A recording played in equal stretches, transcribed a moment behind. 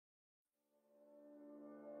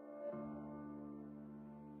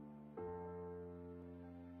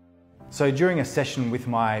So during a session with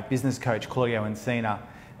my business coach, Claudio Encina,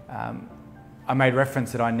 I made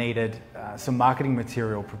reference that I needed some marketing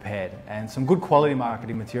material prepared and some good quality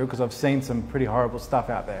marketing material because I've seen some pretty horrible stuff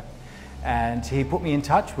out there. And he put me in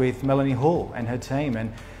touch with Melanie Hoole and her team,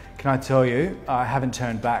 and can I tell you, I haven't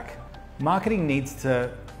turned back. Marketing needs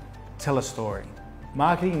to tell a story.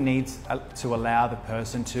 Marketing needs to allow the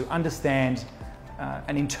person to understand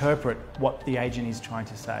and interpret what the agent is trying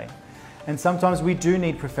to say. And sometimes we do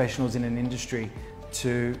need professionals in an industry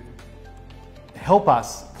to help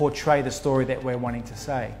us portray the story that we're wanting to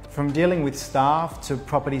say. From dealing with staff to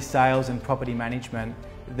property sales and property management,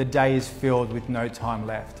 the day is filled with no time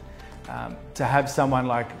left. To have someone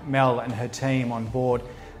like Mel and her team on board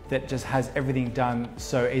that just has everything done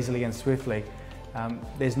so easily and swiftly,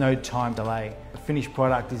 there's no time delay. The finished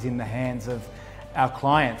product is in the hands of our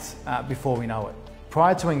clients before we know it.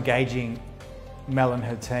 Prior to engaging Mel and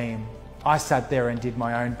her team, I sat there and did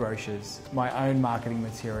my own brochures, my own marketing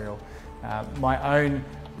material, my own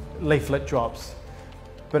leaflet drops.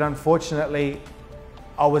 But unfortunately,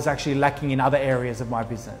 I was actually lacking in other areas of my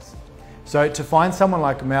business. So to find someone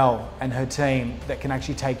like Mel and her team that can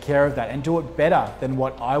actually take care of that and do it better than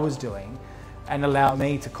what I was doing and allow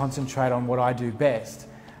me to concentrate on what I do best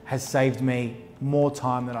has saved me more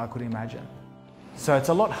time than I could imagine. So it's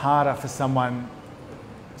a lot harder for someone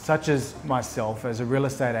such as myself as a real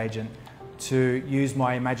estate agent to use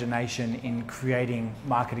my imagination in creating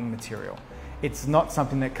marketing material. It's not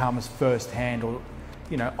something that comes firsthand or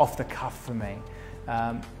off the cuff for me.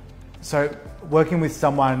 So working with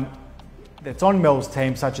someone that's on Mel's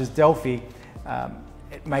team, such as Delphi,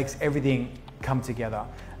 it makes everything come together.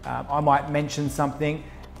 I might mention something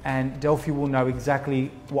and Delphi will know exactly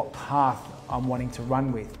what path I'm wanting to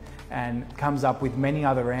run with and comes up with many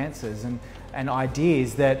other answers and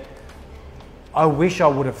ideas that I wish I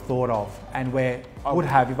would have thought of and where I would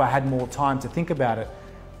have if I had more time to think about it,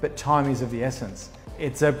 but time is of the essence.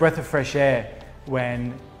 It's a breath of fresh air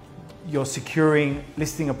when you're securing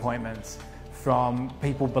listing appointments from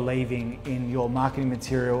people believing in your marketing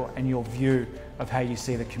material and your view of how you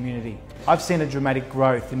see the community. I've seen a dramatic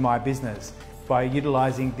growth in my business by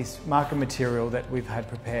utilising this marketing material that we've had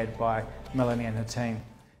prepared by Melanie and her team.